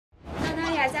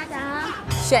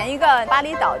选一个巴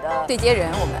厘岛的对接人，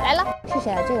我们来了。是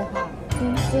谁啊？这个号，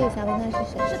接一下，问他是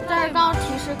谁。但是刚刚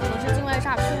提示可能是境外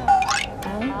诈骗。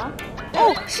啊？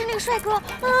哦，是那个帅哥啊，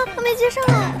他没接上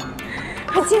来。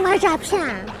还境外诈骗？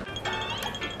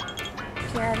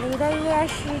这里的夜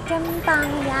市真棒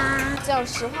呀！讲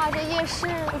实话，这夜市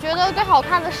我觉得最好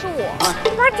看的是我。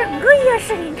你把整个夜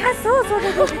市里，你看所有做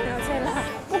的都是得罪了。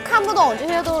我看不懂这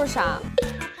些都是啥。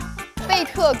贝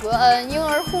特格恩婴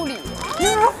儿护理。婴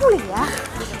儿护理啊？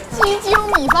鸡精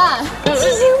米饭。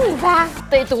鸡精米饭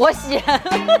得多鲜。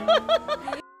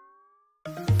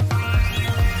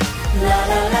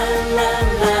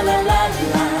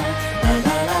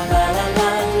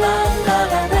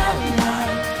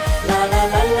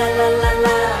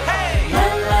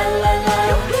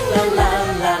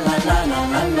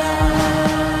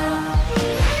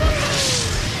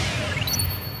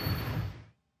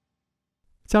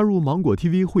加入芒果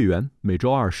TV 会员，每周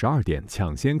2 12点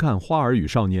抢先看《花儿与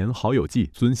少年好友记》，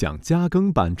尊享加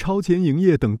更版、超前营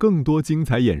业等更多精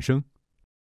彩衍生。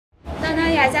当当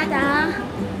雅加达。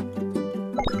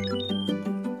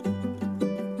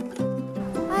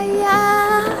哎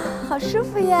呀，好舒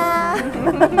服呀！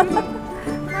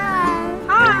嗨，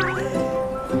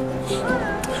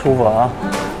舒服啊！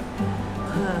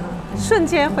瞬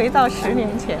间回到10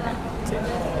年前。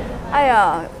哎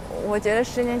呀，我觉得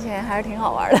10年前还是挺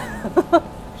好玩的，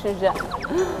是不是？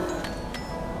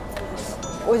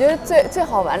我觉得最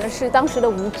好玩的是当时的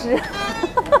无知。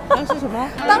当时什么？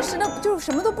当时的就是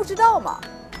什么都不知道嘛，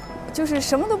就是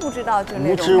什么都不知道，就是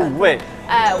那种无知无畏。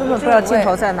哎，根本不知道镜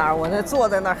头在哪儿，我那坐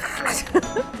在那儿，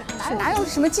哪有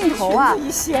什么镜头啊？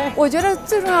我觉得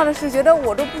最重要的是，觉得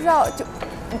我都不知道，就，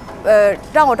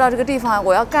让我到这个地方，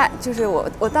我要干，就是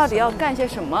我到底要干些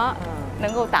什么，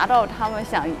能够达到他们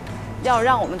想要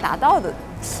让我们达到的，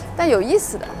但有意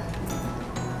思的。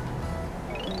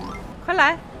快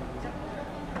来。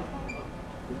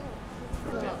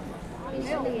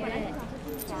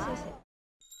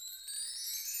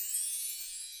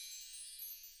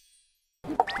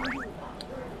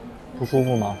不舒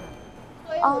服吗？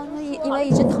哦，那因为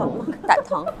一直疼嘛，胆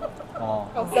疼。哦。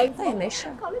那也没事，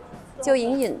就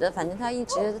隐隐的，反正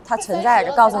它存在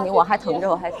着，告诉你我还疼着，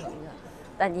我还疼着，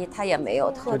但它也没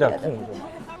有特别的。有点痛是吗？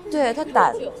对，它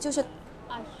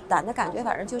胆的感觉，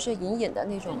反正就是隐隐的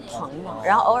那种疼嘛，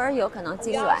然后偶尔有可能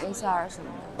痉挛一下什么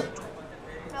的，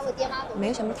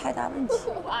没什么太大问题。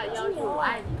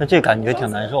但这感觉挺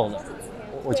难受的。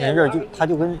我前一阵它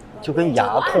就跟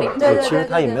牙痛，其实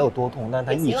它也没有多痛，但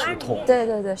它一直痛。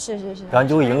对，是。然后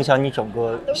就会影响你整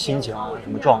个心情啊，什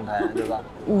么状态，对吧？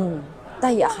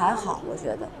但也还好，我觉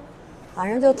得。反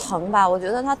正就疼吧，我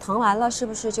觉得它疼完了是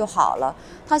不是就好了？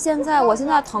我现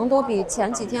在疼都比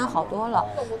前几天好多了。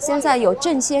现在有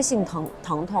间歇性疼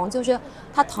痛，就是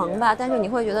它疼吧，但是你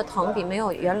会觉得疼比没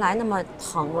有原来那么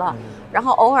疼了。然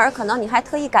后偶尔可能你还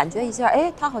特意感觉一下，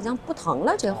哎，它好像不疼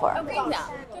了这会儿。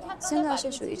现在是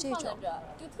属于这种。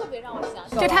特别让我想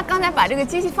起，就他刚才把这个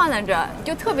机器放在这，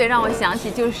就特别让我想起，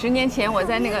就是10年前我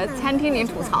在那个餐厅里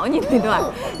吐槽你那段。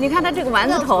你看他这个丸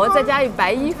子头，再加一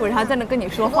白衣服，然后在那跟你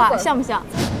说话，像不像？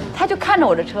他就看着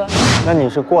我的车。那你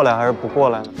是过来还是不过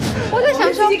来呢？我在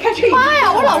想说，妈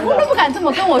呀，我老公都不敢这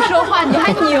么跟我说话，你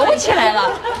还扭起来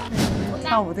了。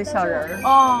跳舞的小人儿。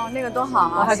哦，那个多好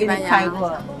啊！我还给你拍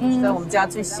过，在我们家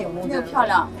最醒目的。那个漂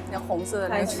亮，那红色的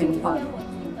那个裙子，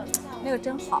那个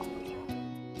真好。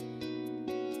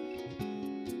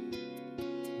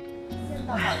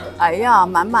哎呀，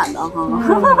满满的哈，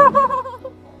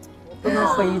不能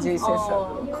回忆这些事儿，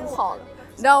可好了。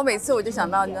你知道我每次我就想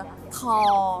到，你知道，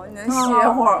涛，你能歇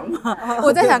会儿吗？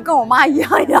我在想跟我妈一样，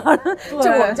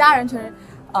就我们家人全是，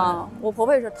我婆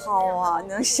婆也是涛啊，你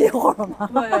能歇会儿吗？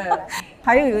对。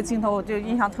还有一个镜头我就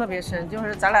印象特别深，就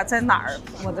是咱俩在哪儿，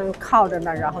我都靠着那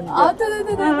儿，然后你就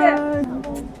对。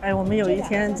哎，我们有一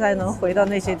天再能回到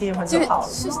那些地方就好了。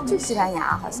就西班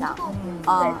牙好像，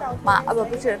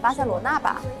不是巴塞罗那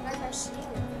吧？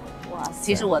哇，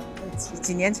其实我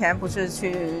几年前不是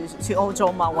去欧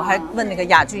洲嘛，我还问那个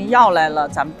亚军要来了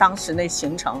咱们当时那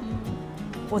行程，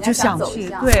我就想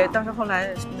去，对，但是后来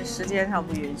时间上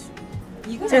不允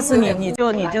许。这次你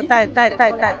就带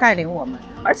领我们，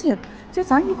而且就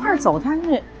咱一块走，它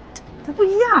不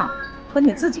一样，和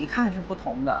你自己看是不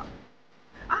同的。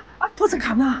多斯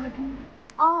卡纳。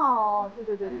哦，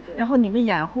对。然后你们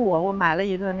掩护我买了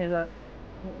一个那个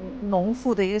农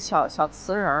妇的一个小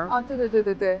瓷人儿。啊，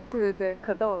对，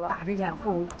可逗了。打着掩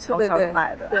护悄悄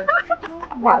买的。对。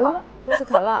完了，多斯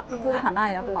卡纳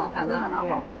也好，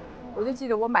我就记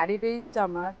得我买了一堆叫什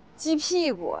么鸡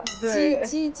屁股、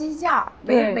鸡架，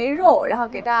没肉，然后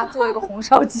给大家做一个红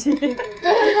烧鸡。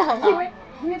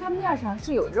因为它面上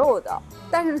是有肉的，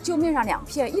但是就面上2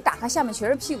片，一打开下面全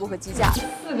是屁股和鸡架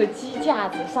，4个鸡架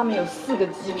子上面有4个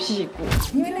鸡屁股，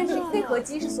因为那盒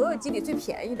鸡是所有鸡里最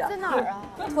便宜的。在哪儿啊？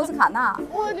托斯卡纳。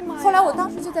我的妈！后来我当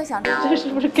时就在想，这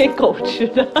是不是给狗吃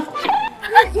的？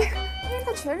因为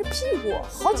它全是屁股，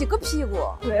好几个屁股，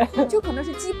对，就可能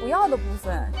是鸡不要的部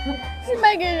分。是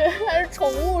卖给人还是宠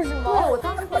物是吗？对，我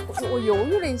当时我犹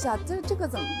豫了一下，这个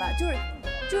怎么办？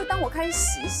就是当我开始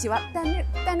洗完，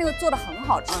但那个做的很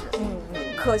好吃，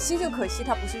可惜就可惜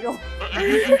它不是肉。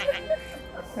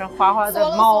是滑滑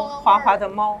的猫，滑滑的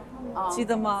猫，记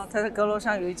得吗？它的阁楼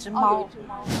上有一只猫。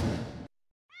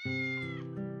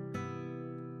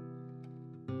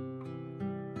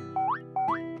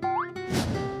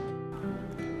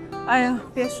哎呀，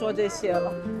别说这些了。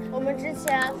我们之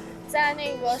前在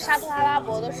那个沙特阿拉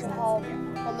伯的时候，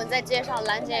我们在街上，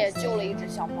兰姐也救了一只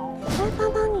小猫。来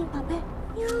帮帮你，宝贝。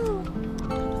哟，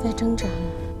在挣扎。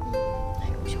哎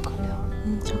呦，小可怜。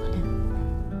小可怜。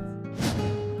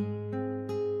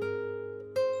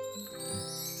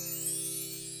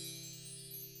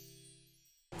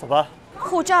走吧。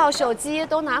护照、手机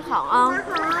都拿好啊，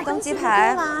登机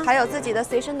牌，还有自己的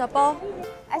随身的包。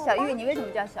哎，小玉，你为什么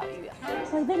叫小玉啊？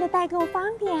我为了代购方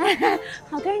便，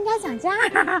好跟人家讲价。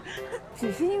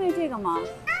只是因为这个吗？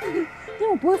因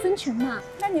为我不会分群嘛。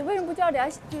那你为什么不叫点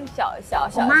就是小？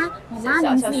我妈名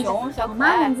字里，小我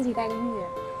妈名字里带个玉。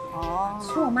哦。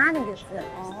是我妈那个字。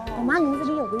哦。我妈名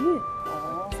字里有个玉。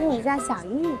哦。所以我就叫小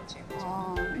玉。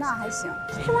哦，那还行。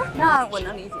是吗？那我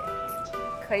能理解。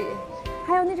可以。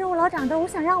还有那阵我老长痘，我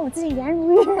想让我自己颜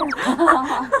如玉。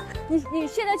你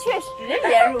现在确实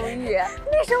颜如玉。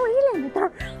那时候我一脸的痘。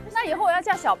那以后我要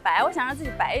叫小白，我想让自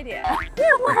己白一点。你也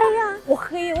不黑呀？我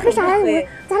黑，黑啥呀？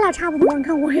咱俩差不多，你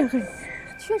看我也黑。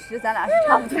确实，咱俩是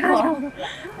差不多。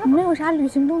你们有啥旅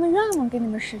行中的愿望给你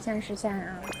们实现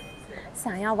啊？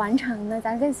想要完成的，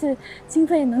咱这次经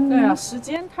费能。对啊，时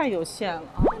间太有限了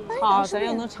啊。好，咱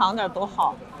要能长点多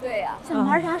好。对呀。想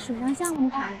玩啥水上项目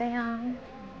啥的呀？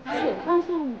水上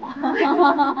项目，当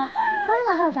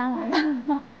然还有啥玩的？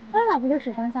当然不就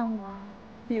水上项目啊？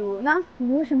比如呢？比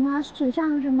如什么水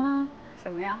上什么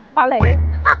呀？芭蕾。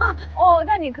哦，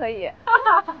那你可以。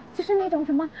就是那种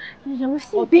什么游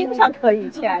戏。我冰上可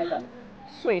以，亲爱的，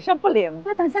水上不灵。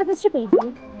那等下次去北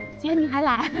极，姐你还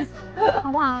来，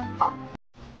好不好？好。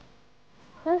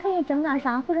咱可以整点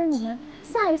啥，或者你们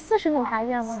下一次是有啥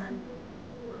愿望啊？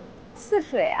泗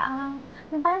水啊。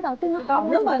那巴厘岛定个好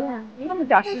那么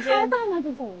点时间，开饭了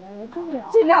就走了，受不了。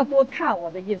尽量多看，我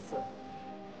的意思。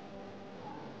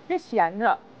别闲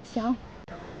着。行，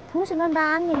同学们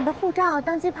把你们的护照、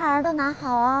登机牌都拿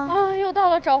好啊！啊，又到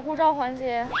了找护照环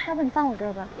节。要不你放我这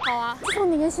儿吧。好啊。自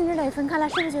从你跟辛芷蕾分开了，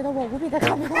是不是觉得我无比的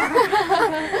靠不过？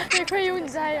也可以有你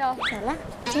在呀。走了，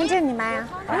听这你妈呀！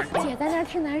姐在那儿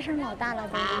听男生老大了，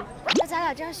那咱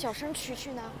俩这样小声曲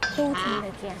曲呢？都听得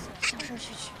见，小声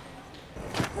曲曲。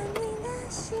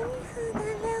幸福的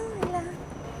流浪，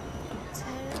才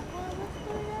让我们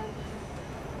忽然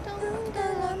懂得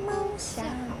了梦想。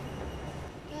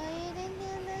多一点点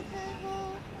的开阔，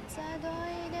再多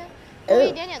一点，多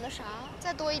一点点的啥？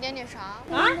再多一点点啥？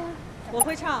啊？我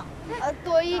会唱。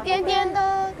多一点点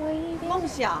的梦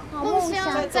想，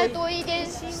再多一点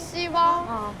希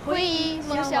望，回忆，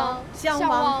梦想，向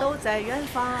往都在远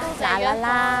方。啦啦啦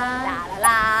啦啦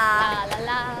啦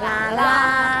啦啦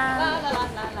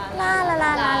啦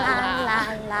啦啦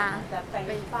啦！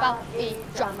背包里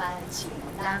装满行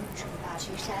囊，出发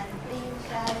去山顶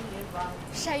看月光。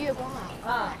晒月光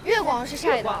啊！月光是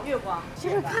晒的。月光。就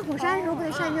是看火山的时候不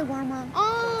得晒月光吗？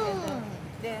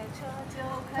列车就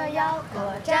快要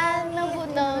过站，能不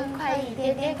能快一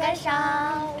点点赶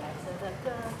上？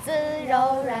自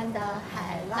柔软的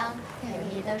海浪，甜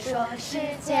蜜地说世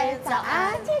界早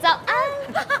安，早安。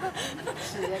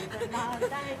诗人的脑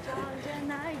袋装着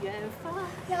那远方，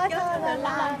摇头的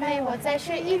辣妹我在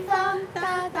水一方，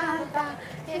哒哒哒，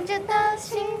天真的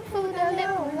幸福的流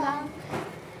浪，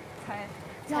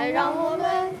才让我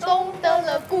们懂得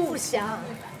了故乡。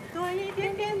多一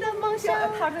点点的梦想，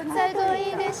再多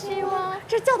一点希望。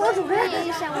这教导主任，回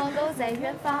忆向往都在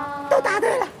远方。都答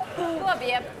对了，特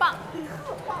别棒，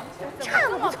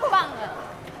唱得不错棒啊！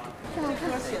这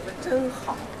歌写的真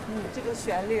好，这个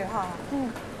旋律哈，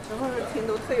什么时候听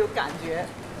都特有感觉，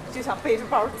就想背着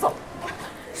包走，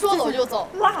说走就走，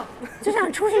浪就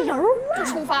想出去游，就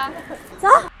出发，走。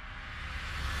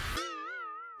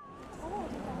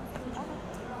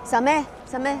小妹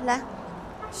来。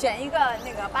选一个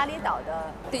那个巴厘岛的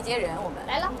对接人，我们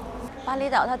来了。巴厘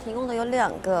岛它提供的有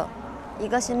2个，一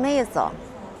个是妹子，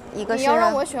一个是。你要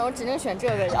让我选，我只能选这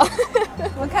个人。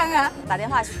我看看，打电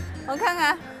话去，我看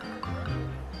看。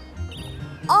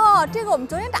哦，这个我们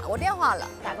昨天打过电话了，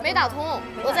没打通，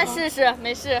我再试试，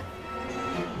没事。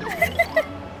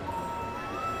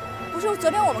不是，昨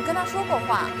天我们跟他说过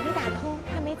话，没打通，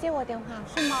他没接我电话，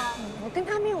是吗？我跟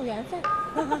他没有缘分，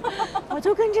我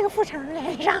就跟这个傅成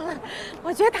联系上了，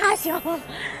我觉得他行，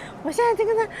我现在就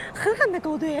跟他狠狠的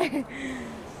勾兑。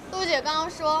杜姐刚刚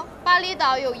说巴厘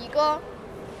岛有一个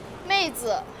妹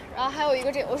子，然后还有一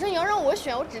个这个，我说你要让我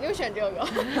选，我指定选这个。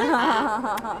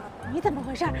你怎么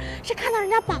回事？是看到人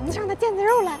家膀子上的腱子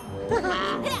肉了？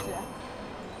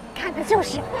看的就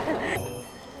是。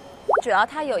主要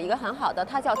它有一个很好的，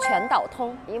它叫全岛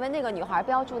通，因为那个女孩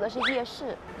标注的是夜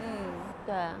市。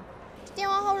对。电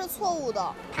话号是错误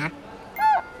的。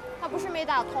它不是没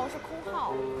打通，是空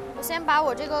号。我先把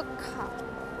我这个卡，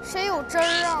谁有针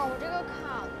儿啊？我这个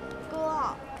卡，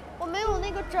哥，我没有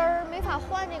那个针儿，没法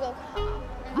换这个卡。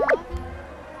啊？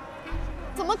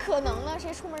怎么可能呢？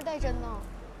谁出门带针呢？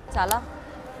咋了？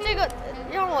这个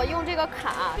让我用这个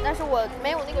卡，但是我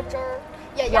没有那个针儿。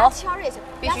牙签儿也行，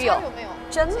必须有。有没有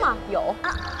针吗？有。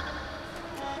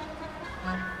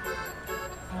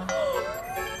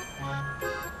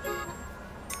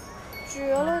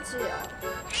绝了，姐！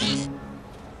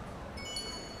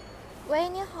喂，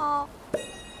你好。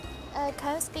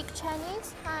Can you speak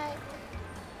Chinese? Hi.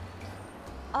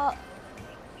 啊？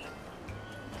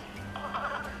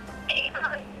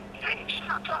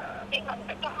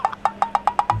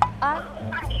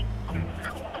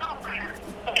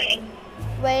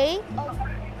喂。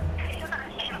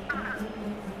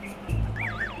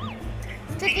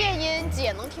这电音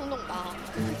姐能听懂吧？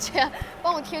姐，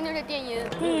帮我听听这电音。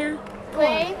对呀。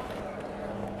喂。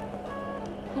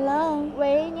Hello。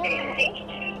喂，你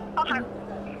好。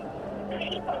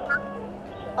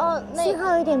哦，那信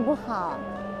号有点不好，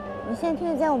你现在听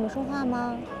得见我们说话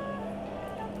吗？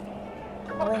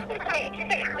喂。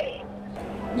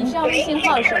你是要微信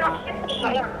号是吗？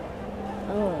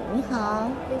你好。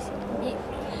微信，你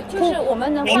就是我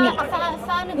们能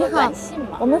发那个短信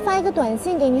吗？我们发一个短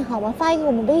信给你好吗？发一个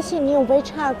我们微信，你有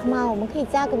WeChat 吗？我们可以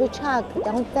加个 WeChat，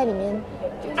然后在里面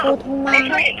沟通吗？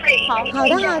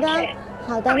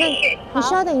好的，那你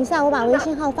稍等一下，我把微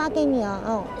信号发给你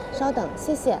哦。稍等，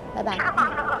谢谢，拜拜。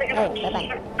拜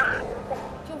拜。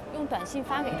就用短信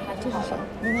发给他。这是谁？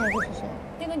另外一个是谁？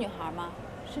那个女孩吗？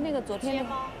是那个昨天那个？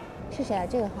是谁啊？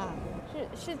这个号？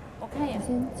是，我看一眼。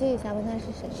先接一下，问他是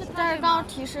谁。但是刚刚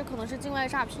提示可能是境外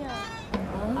诈骗。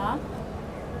啊？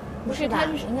不是吧？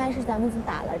应该是咱们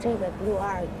打了这个62。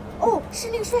哦，是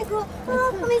那个帅哥啊，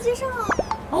他没接上。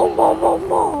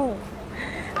某，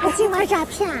还境外诈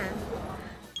骗。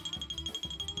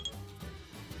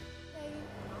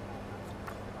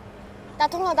打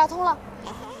通了。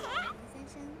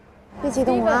别激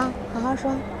动啊，好好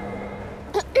说。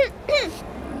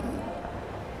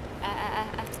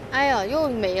哎呀，又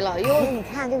没了，你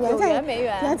看这有缘没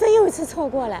缘，缘分又一次错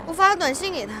过了。我发个短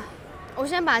信给他，我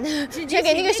先把那个先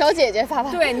给那个小姐姐发吧。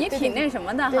对你挺那什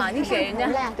么的哈，你给人家。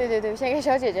对，先给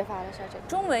小姐姐发了，小姐姐。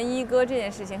中文一哥这件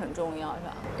事情很重要，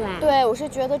是吧？对，我是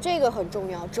觉得这个很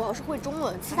重要，主要是会中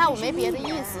文，其他我没别的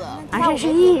意思。而且是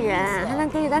艺人，还能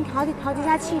给咱调节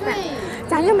下气氛，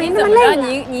咱就没那么累了。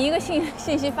你一个信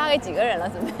息发给几个人了？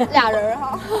怎么俩人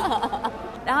哈。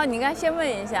然后你应该先问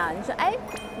一下，你说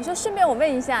你说顺便我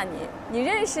问一下你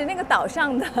认识那个岛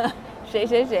上的谁，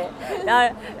然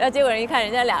后结果人一看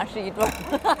人家俩是一对儿，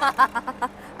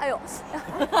哎呦，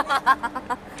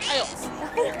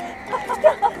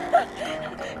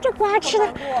这瓜吃的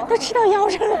都吃到腰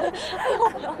上了，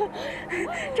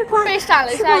这瓜被闪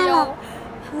了一下腰。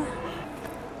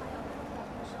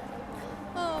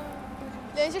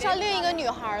联系上另一个女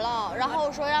孩了，然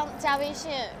后说让加微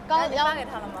信，你发给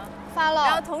他了吗？发了，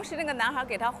然后同时那个男孩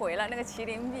给他回了那个麒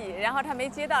麟臂，然后他没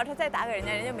接到，他再打给人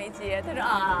家没接，他说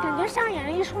感觉上演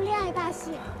了一出恋爱大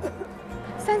戏，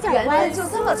三角缘关分就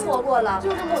这么错过了，就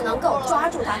是不能够抓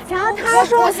住他。然后他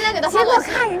说，我现在给他发结果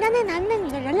看人家那男的那女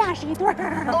的人俩是一对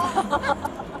儿，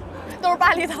都是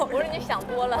巴厘岛。我说你想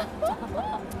多了，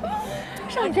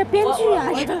上你这编剧啊，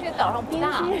这岛上不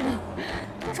大。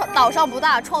岛上不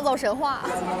大，创造神话。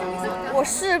我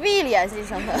势必联系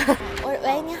上他。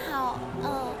喂，你好，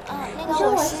那个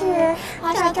我是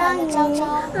赵昭仪，你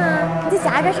就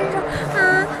夹着身说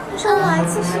你说我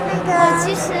其实我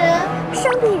其实生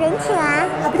比人甜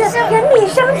啊，不对，人比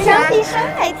生甜，人比生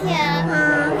还甜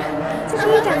就是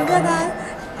一整个的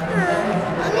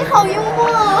你好幽默，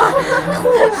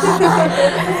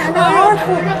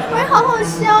我也好好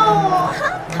笑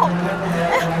哦，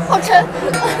哎呀，好沉。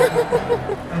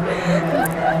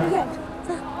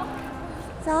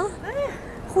走，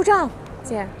护照，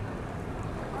姐。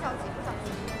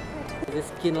This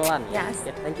Kinlan. Yes.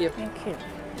 Yeah, thank you. Thank you.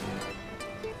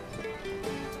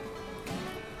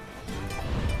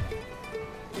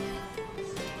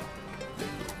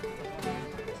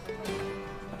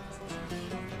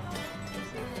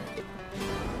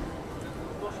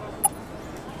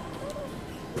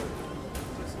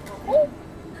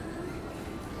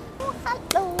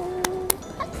 ，Hello，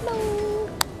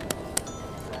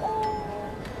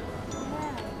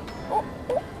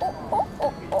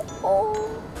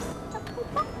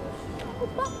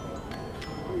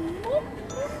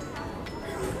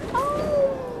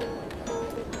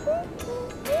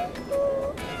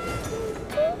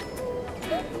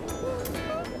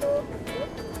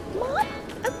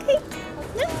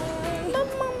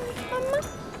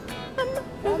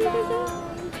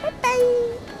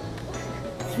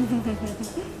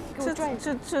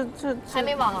 这还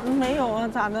没网啊？没有啊，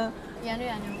咋的？研究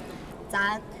研究，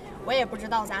我也不知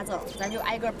道咋整，咱就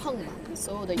挨个碰吧，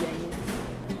所有的原因。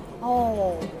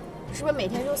哦，是不是每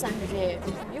天就30G？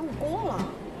用过了，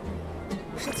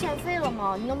是欠费了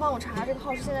吗？你能帮我查查这个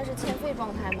号现在是欠费状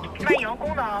态吗？漫游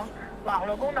功能、网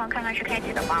络功能看看是开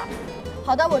启的吗？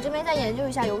好的，我这边再研究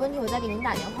一下，有问题我再给您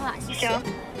打电话，谢谢。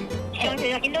行，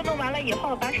您都弄完了以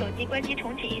后，把手机关机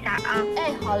重启一下啊。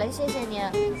哎，好嘞，谢谢您。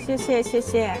谢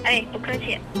谢。哎，不客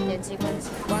气。点击关机，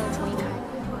完了重新开，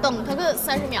等它个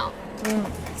30秒。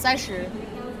30、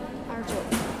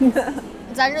29，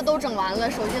咱这都整完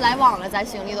了，手机来网了，咱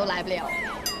行李都来不了。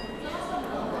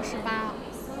18、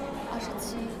27、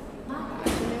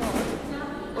26，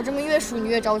我这么越数你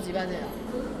越着急吧？这个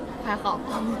还好。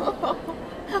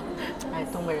哎，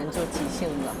东北人就急性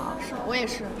子哈。是我也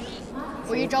是，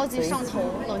我一着急上头，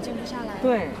冷静不下来。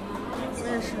对，我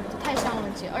也是，太像了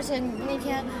姐。而且你那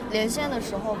天连线的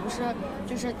时候，不是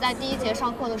就是在第1节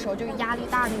上课的时候，就压力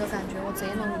大那个感觉，我贼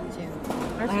能理解。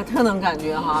哎呀，特能感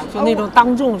觉哈，就那种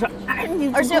当众说，哎，你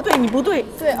不对，你不对。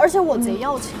对，而且我贼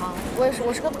要强，我也是，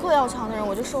我是个特要强的人，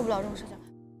我就受不了这种事情。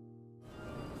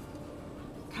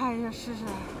看一下试试。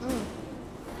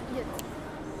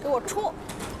给我出，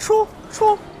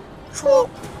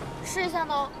试一下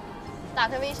呢，打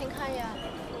开微信看一眼。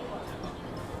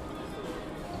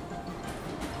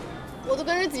我都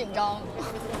跟着紧张。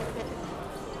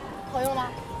好用吗？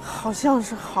好像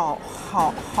是好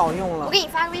用了。我给你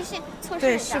发个微信测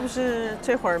试一下。对，是不是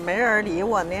这会儿没人理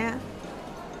我呢？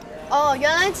哦，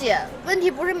原来姐，问题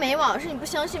不是没网，是你不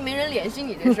相信没人联系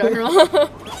你这事儿是吗？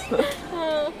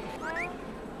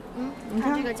你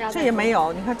看这个加载这也没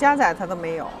有，你看加载它都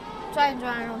没有。转一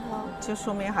转让它。就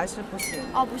说明还是不行。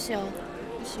哦，不行。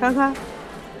看看。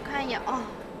看一眼啊。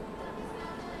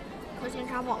可检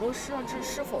查网络设置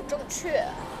是否正确。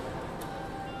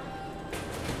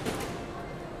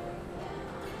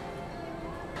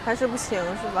还是不行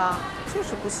是吧？就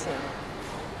是不行。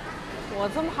我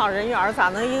这么好人缘，咋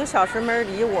能1个小时没人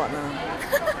理我呢？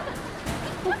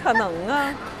不可能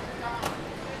啊！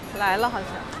来了好像。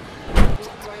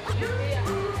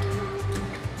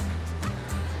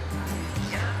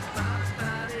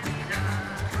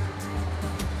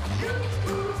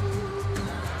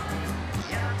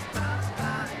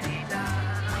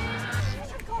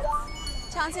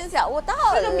长青小屋到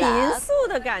了，这个民宿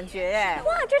的感觉哎！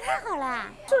哇，这太好了！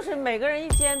就是每个人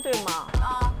1间对吗？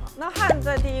啊。那汉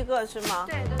在第1个是吗？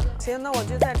对。行，那我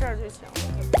就在这儿就行。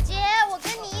姐，我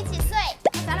跟你一起睡。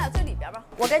咱俩最里边吧。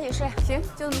我跟你睡。行，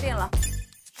就这么定了。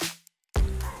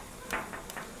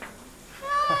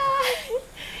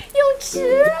泳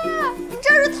池，你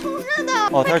这是通着的。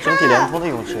哦，它是整体连通的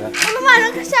泳池。我们晚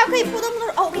上下可以扑腾扑腾。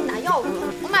哦，我给你拿药物了，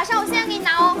我现在给你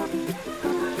拿哦。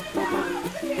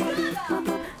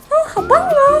好棒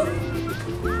哦！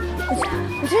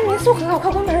我觉得民宿很好，快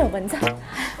关门，有蚊子。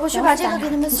我去把这个给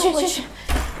他们送过去。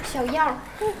小样。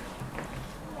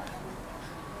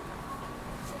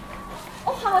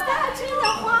哦，好大只的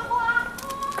花花。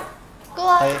哥。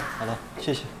哎，好的，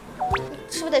谢谢。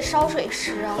是不是得烧水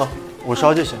湿啊？哦，我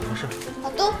烧就行，没事。好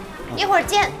的，一会儿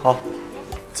见。好。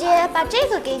姐，把这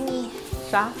个给你。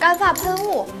啥？干发喷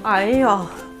雾。哎呀，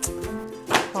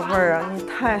宝贝儿啊，你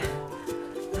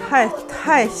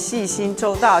太细心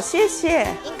周到，谢谢。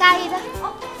应该的。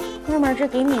妹妹，这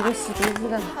给你一个洗鼻子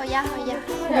的。好呀。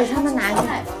我给他们拿去。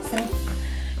行，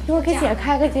一会儿给姐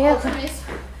开个，姐也喝。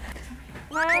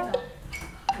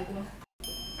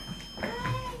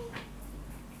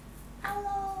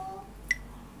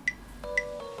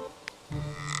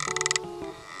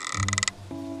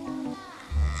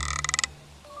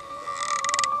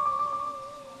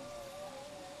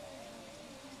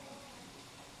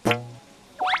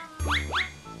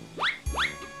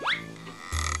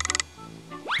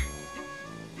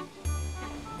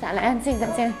咋了？自己在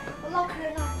这？我唠嗑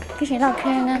呢。跟谁唠嗑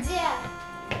呢？姐，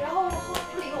然后我后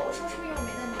不理我，我说是不是因为我没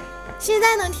在理？现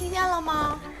在能听见了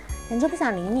吗？人家不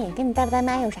想理你，跟你带不带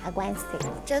麦有啥关系？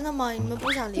真的吗？你们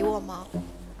不想理我吗？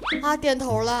啊，点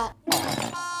头了。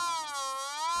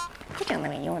这整的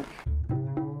没用的。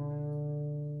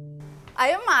哎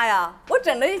呀妈呀！我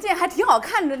整了一件还挺好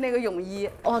看的那个泳衣，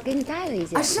我给你带了一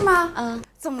件啊？是吗？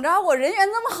怎么着？我人缘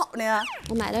这么好呢？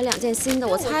我买了2件新的，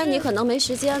我猜你可能没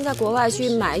时间在国外去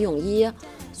买泳衣，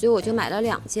所以我就买了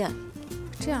2件。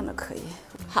这样的可以。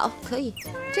好，可以。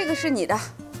这个是你的。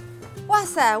哇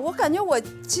塞，我感觉我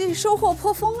这收获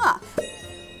颇丰啊！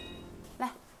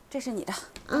来，这是你的。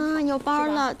有包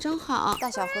了，真好。大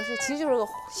小合适，其实就是个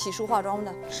洗漱化妆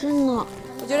的。是呢。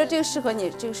我觉得这个适合你，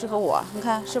这个适合我，你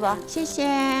看是吧？谢谢。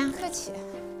客气。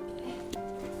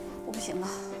我不行了，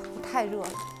我太热了。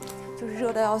就是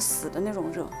热的要死的那种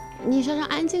热，你稍稍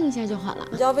安静一下就好了。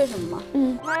你知道为什么吗？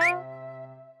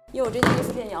因为我这件衣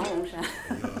服变羊绒衫。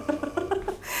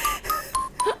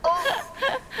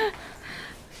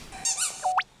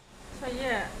小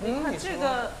叶，你看这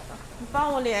个，你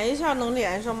帮我连一下，能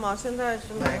连上吗？现在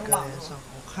是没有网上，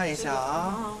我看一下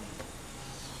啊。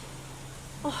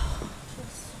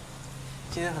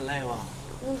今天很累吗？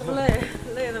不累，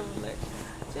累的不累。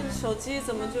这个手机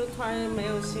怎么就突然没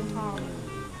有信号了？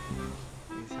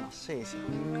试一下，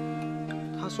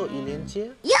他说已连接，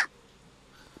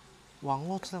网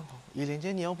络正好已连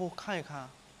接，你要不看一看？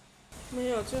没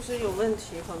有，就是有问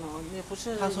题，可能也不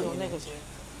是他说有那个接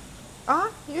啊，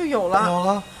又有了，有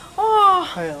了，哦，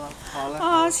可以了，好嘞，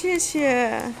啊，谢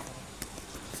谢，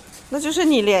那就是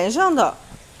你连上的，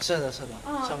是的，是的，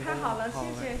太好了，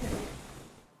谢谢，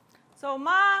走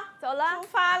吗？走了，出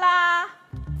发啦，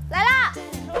来啦，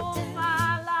出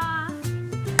发啦，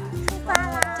出发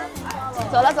啦。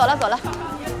走了，走了，走了。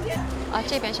啊，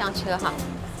这边上车哈。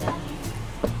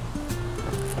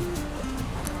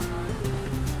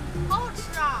好好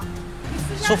吃啊！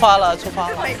出发了，出发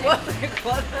了。美国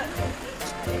的。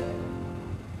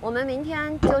我们明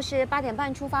天就是8点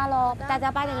半出发喽，大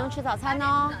家8点钟吃早餐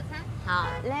哦。好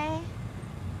嘞。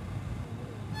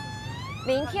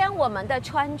明天我们的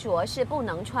穿着是不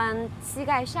能穿膝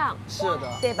盖上，是的，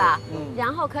对吧？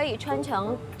然后可以穿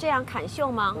成这样坎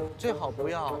袖吗？最好不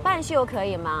要。半袖可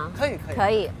以吗？可以，可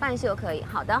以，半袖可以。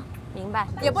好的，明白。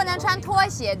也不能穿拖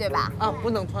鞋，对吧？啊，不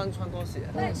能穿拖鞋。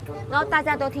然后大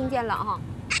家都听见了哈。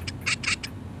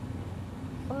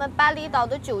我们巴厘岛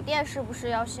的酒店是不是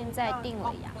要现在订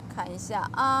了呀？看一下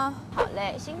啊。好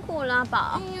嘞，辛苦了，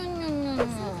宝。辛苦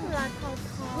了，涛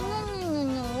涛。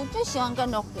我最喜欢干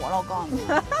这活了，我告诉你。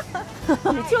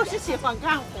你就是喜欢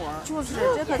干活。就是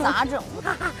这可咋整？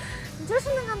你就是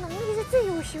那个能力是最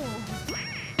优秀。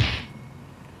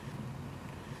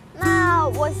那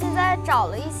我现在找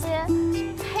了一些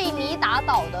佩尼达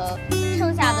岛的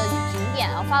剩下的景点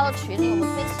啊，发到群里，我们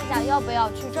分析一下要不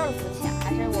要去这儿浮潜，还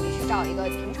是我们去找一个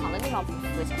平常的地方浮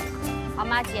潜就可以，好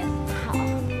吗，姐？好。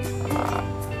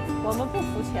我们不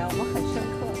浮潜，我们很深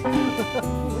刻。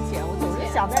浮潜，我总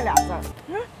是想那俩字儿。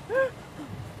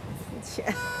浮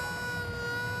潜。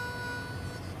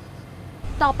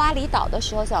到巴厘岛的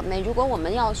时候，小妹，如果我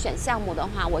们要选项目的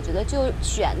话，我觉得就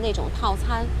选那种套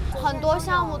餐。很多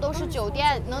项目都是酒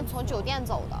店能从酒店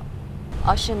走的。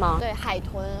哦，是吗？对，海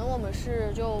豚我们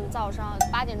是就早上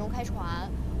8点钟开船，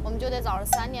我们就得早上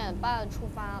3点半出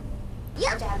发，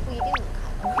而且还不一定能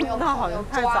看。那好像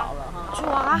太早了哈。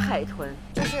抓海豚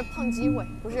就是碰机会，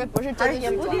不是真的去抓。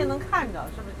也不一定能看着，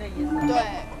是不是这意思？对，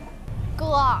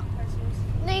哥，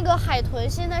那个海豚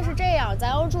现在是这样，咱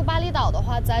要住巴厘岛的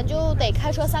话，咱就得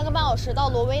开车3个半小时到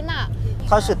罗威纳。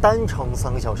它是单程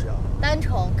3个小时啊？单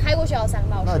程开过去要3个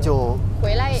半小时。那就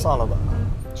回来算了吧。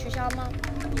取消吗？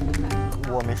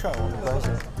我没事儿，我没关系。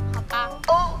好吧。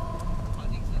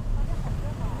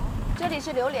这里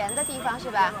是榴莲的地方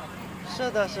是吧？是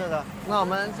的，是的。那我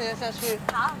们现在下去。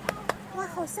好。哇，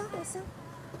好香，好香，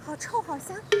好臭，好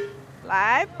香。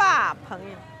来吧，朋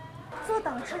友。坐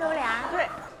等吃榴莲。对，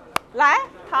来，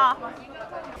好。一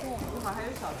会儿还有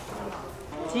小吃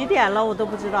呢。几点了？我都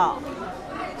不知道。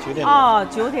9点。哦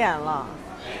，9点了。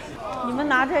你们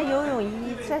拿着游泳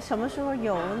衣在什么时候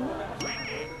游呢？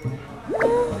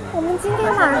我们今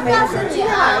天晚上没有，今天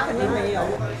晚上肯定没有。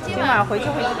今晚上回去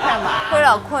会去看吧。会有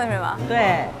点困是吧？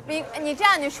对。你这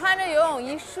样，你穿着游泳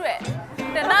衣睡，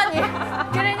等到你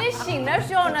觉得你醒的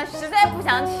时候呢，实在不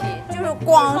想起，就是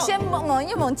光先猛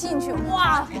一猛进去，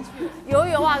哇，游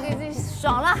泳啊，给自己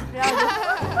爽了，然后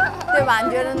就，对吧？你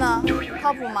觉得呢？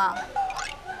靠谱吗？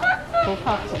不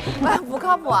靠谱。不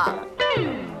靠谱啊？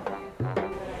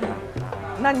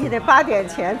那你得8点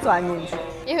前钻进去，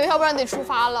因为要不然得出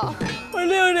发了。我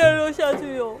6点钟下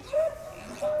去游。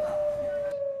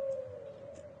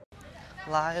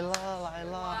来了来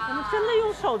了。我们真的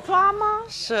用手抓吗？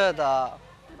是的。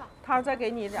涛，再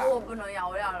给你点。我不能要，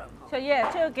我要。小叶，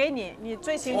这个给你，你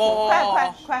最辛苦，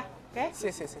快，给。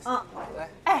谢谢。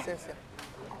来，谢谢。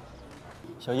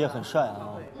小叶很帅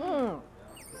啊。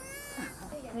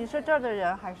你是这儿的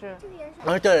人还是？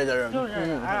我是这里的人。就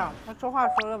是，哎呀，他说话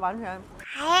说的完全。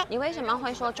哎，你为什么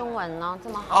会说中文呢？这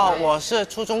么好？哦，我是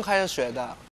初中开始学的，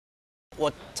我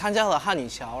参加了汉语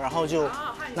桥，然后就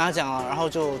拿奖了，然后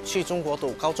就去中国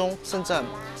读高中，深圳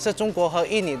是中国和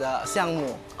印尼的项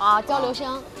目啊，交流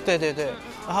生。对对对，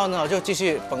然后呢，我就继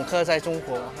续本科在中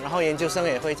国，然后研究生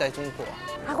也会在中国。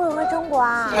还会回中国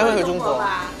啊？还会回中国，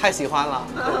太喜欢了。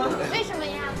为什么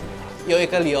呀？有一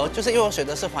个理由，就是因为我学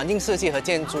的是环境设计和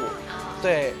建筑。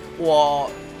对，我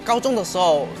高中的时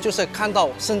候就是看到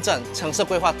深圳城市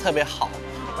规划特别好，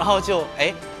然后就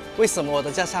为什么我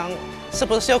的家乡是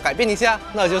不是需要改变一下？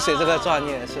那我就学这个专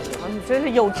业，是。你真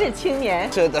是有志青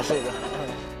年。是的，是的。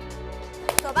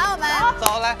走吧，我们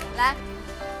走，来，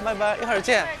拜拜，一会儿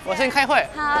见。我先开会。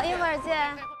好，一会儿见。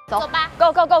走吧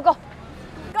 ，Go Go Go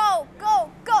Go。Go Go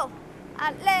Go， 啊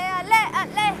嘞啊嘞啊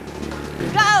嘞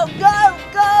Go Go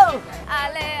Go！ 啊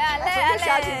嘞啊嘞啊嘞！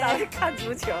想起咱们看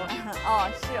足球。哦，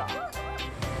是哦。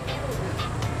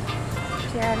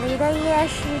这里的夜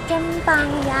市真棒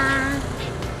呀！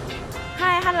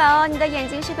嗨 ，Hello， 你的眼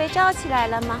睛是被罩起来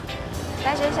了吗？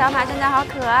但是小马真的好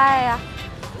可爱呀，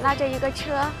拉着一个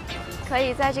车，可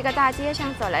以在这个大街上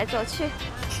走来走去。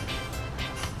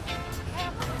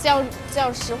讲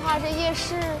实话，这夜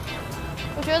市，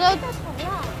我觉得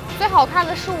最好看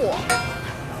的是我。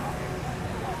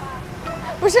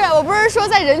我不是说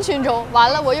在人群中，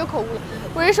完了我又口误了。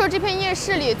我是说这片夜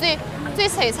市里最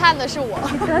璀璨的是我。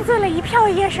你得罪了一票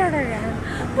夜市的人，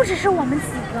不只是我们几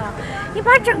个，你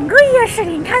把整个夜市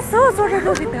里，你看所有坐这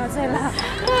都给得罪了，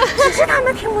只是他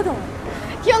们听不懂，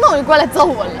听懂就过来揍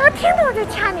我了。听懂就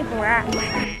掐你脖儿。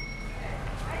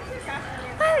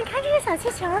哎，你看这个小气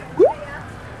球，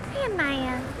哎呀妈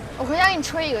呀！我回家给你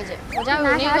吹一个去，我家有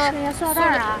那个拿啥吹呀？塑料袋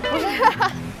啊？不是，塑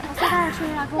料袋吹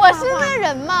啊！我是那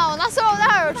人嘛，我拿塑料袋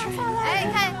儿吹。哎，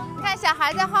你看小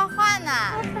孩在画画呢，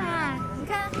好可爱。你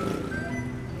看。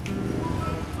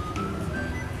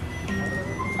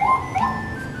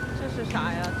这是啥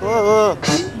呀？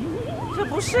这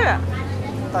不是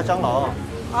大蟑螂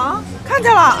啊！看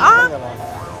见了啊！看见了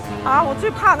啊！我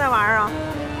最怕那玩意儿，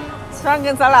虽然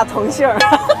跟咱俩同姓儿，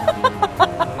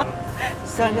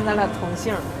虽然跟咱俩同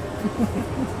姓儿。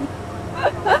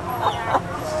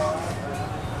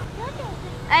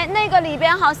哎，那个里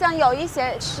边好像有一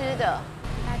些吃的。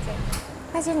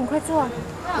大姐，你快坐。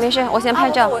没事，我先拍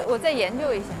照。我再研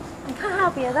究一下。你看还有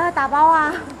别的打包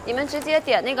啊？你们直接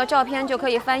点那个照片就可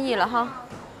以翻译了哈。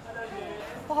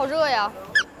我好热呀！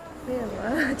为什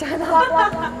么？加的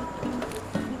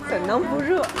怎能不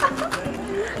热？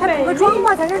还补个妆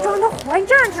吧，咱这妆都活一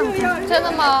阵儿，挺不挺？真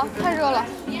的吗？太热了。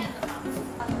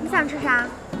你想吃啥？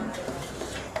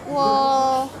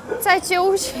我在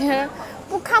纠结，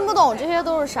看不懂这些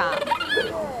都是啥。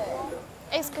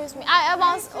Excuse me, I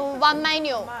want one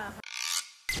menu.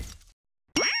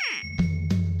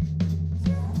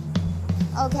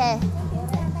 OK，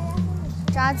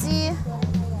 炸鸡。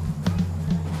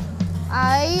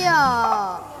哎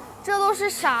呀，这都是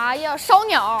啥呀？烧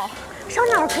鸟。烧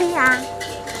鸟可以啊。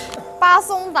巴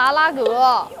松达拉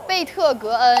格、贝特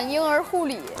格恩婴儿护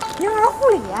理。婴儿护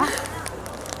理。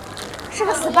是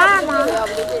个 SPA 吗？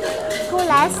给我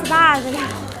来 SPA 的。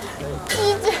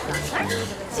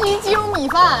鸡精米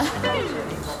饭。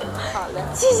好的。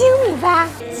鸡精米饭。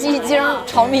鸡精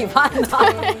炒米饭呢？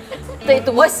得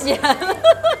多鲜！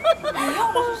你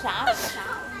用的是啥？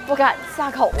不敢下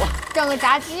口啊！整个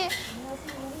炸鸡。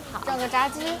好，整个炸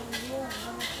鸡。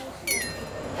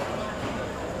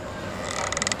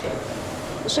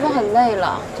你是不是很累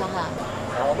了，张翰？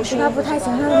我实在不太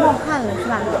行，他都冒汗了，是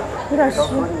吧？有点虚。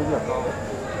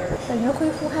等着恢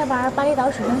复还玩巴厘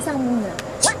岛水上项目呢。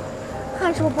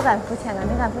看是不是不敢浮潜了？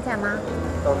没敢浮潜吗？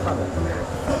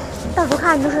到时候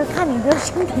看就是看你这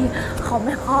身体好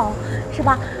没好，是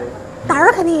吧？胆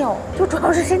儿肯定有，就主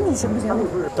要是身体行不行？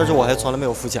但是我还从来没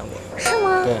有浮潜过。是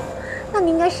吗？对。那你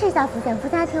应该试一下浮潜，浮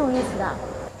潜还挺有意思的。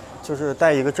就是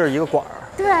带一个这儿一个管儿。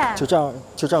对。就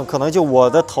这样，可能就我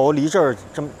的头离这儿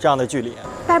这样的距离。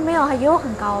但是没有，也有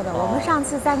很高的。我们上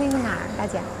次在那个哪儿，大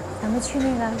姐，咱们去那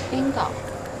个冰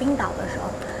岛的时候，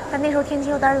但那时候天气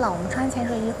有点冷，我们穿潜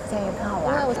水衣浮潜也挺好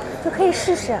玩，就可以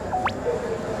试试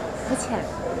浮潜。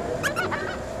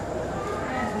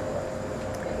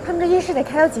他们这夜市得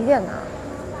开到几点呢？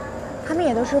他们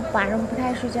也都是晚上不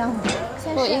太睡觉吗？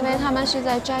不，因为他们是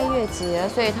在斋月节，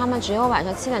所以他们只有晚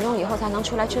上7点钟以后才能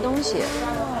出来吃东西。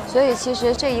所以其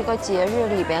实这一个节日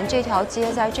里边，这条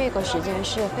街在这个时间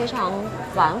是非常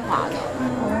繁华的。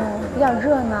哦，比较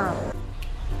热闹。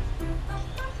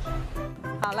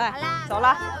好嘞，走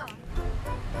了。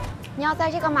你要在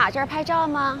这个马这儿拍照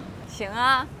吗？行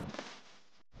啊。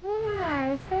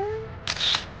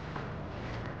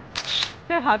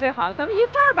这好，咱们一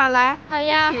块儿吧，来。好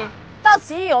呀。到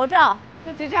此一游照，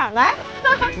就这样来。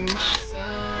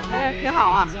哎，挺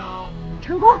好啊，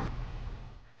成功。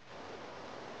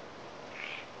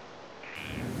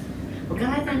我刚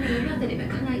才在那个院子里面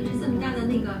看到一只这么大的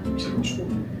那个蟾蜍。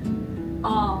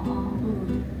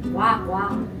呱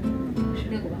呱，是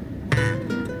那个吧？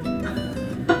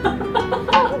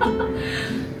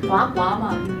呱呱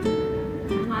嘛，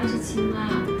呱呱是青蛙，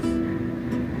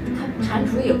它蟾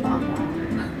蜍也呱呱。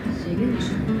谁跟你说？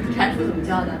蟾蜍怎么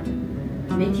叫的？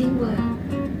没听过呀，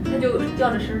它就叫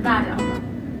的声大点吧。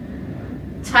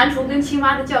蟾蜍跟青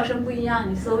蛙的叫声不一样，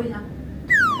你搜一下。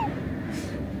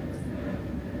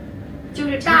就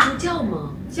是大。蟾蜍叫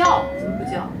吗？叫，怎么不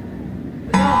叫？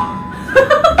不叫。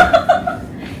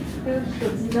这个手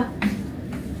机呢？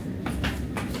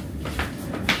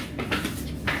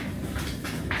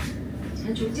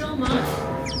蟾蜍叫吗？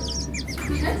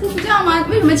蟾蜍不叫吗？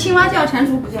为什么青蛙叫，蟾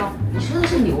蜍不叫？你说的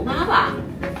是牛蛙吧？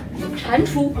蟾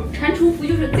蜍不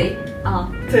就是贼啊？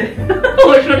对，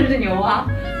我说的是牛蛙。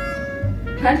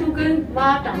蟾蜍跟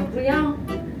蛙长得不一样。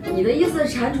你的意思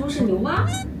是蟾蜍是牛蛙？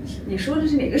你说的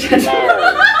是哪个蟾蜍？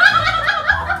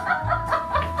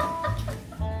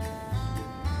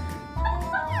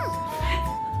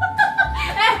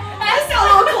笑得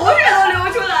我口水都流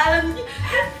出来了。你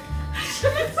什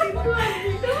么情况？你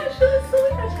等我说的搜一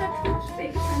下蟾蜍是哪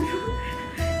个蟾蜍？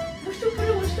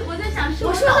我在想是。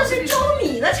我说的是周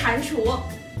米的蟾蜍，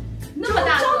那么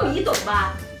大个。周米懂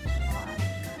吧？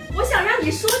我想让你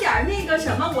说点那个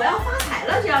什么，我要发财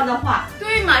了这样的话。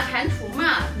对嘛，蟾蜍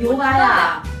嘛，牛蛙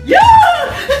呀。呀！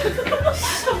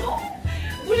什么？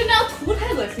不是那样涂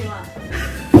太恶心了。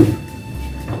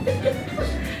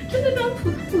真的那样涂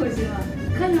太恶心了，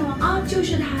看见吗？啊，就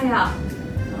是它呀。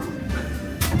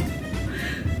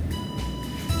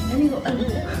哎，你给我摁住。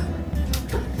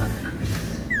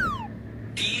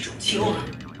第一种青蛙。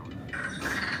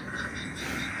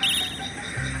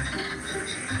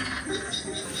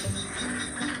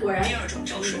果然。第二种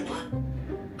招手蛙。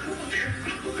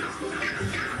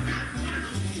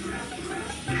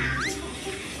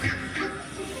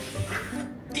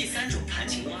第三种弹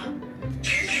琴蛙。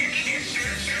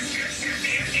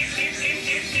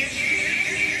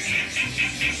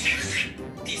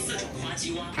第四种花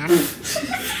姬蛙。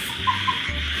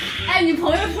哎，你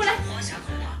朋友出来，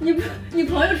你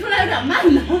朋友出来有点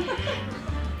慢呢。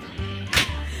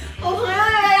我朋友有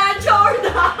压轴的，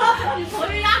你朋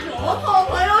友压轴，我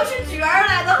朋友是角儿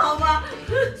来的好吗？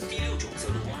第六种泽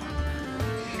鹿呱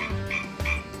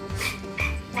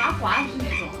蛙。呱是哪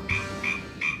种？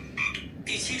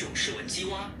第七种是吻鸡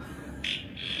蛙。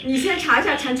你先查一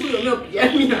下蟾蜍有没有别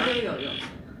名？有。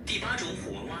第八种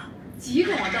虎纹蛙。几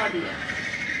种啊？到底？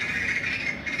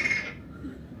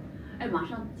哎，马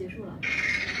上结束了。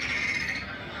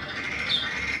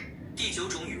第九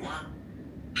种雨蛙。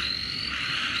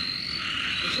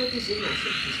你说第10种是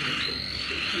捕蟾蜍？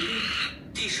肯定。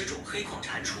第10种黑眶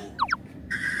蟾蜍。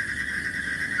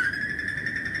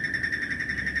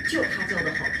就他叫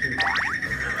的好听。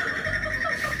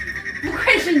不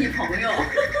愧是你朋友。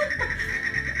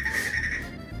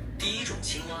第一种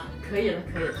青蛙。可以了。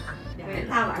两个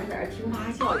大晚上在这听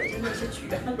蛙叫也真的是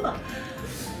绝了。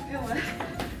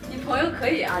你朋友可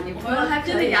以啊，你朋友还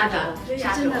真的压轴，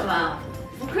真的吗？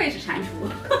不愧是蟾蜍。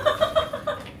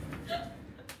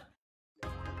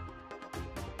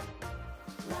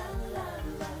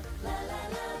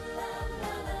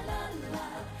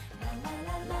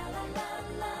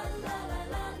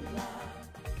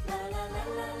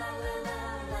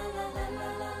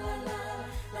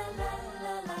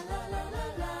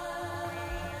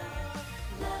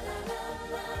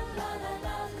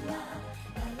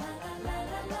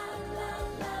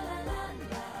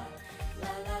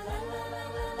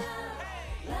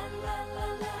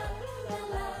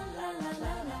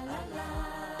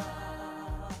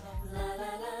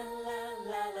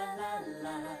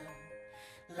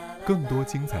更多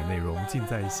精彩内容尽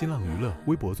在新浪娱乐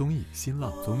微博综艺新浪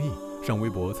综艺，上微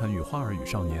博参与花儿与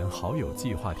少年好友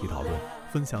记话题讨论，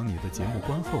分享你的节目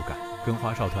观后感，跟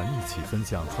花少团一起分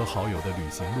享和好友的旅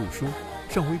行路书。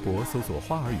上微博搜索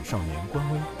花儿与少年官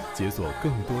微，解锁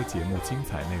更多节目精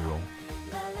彩内容。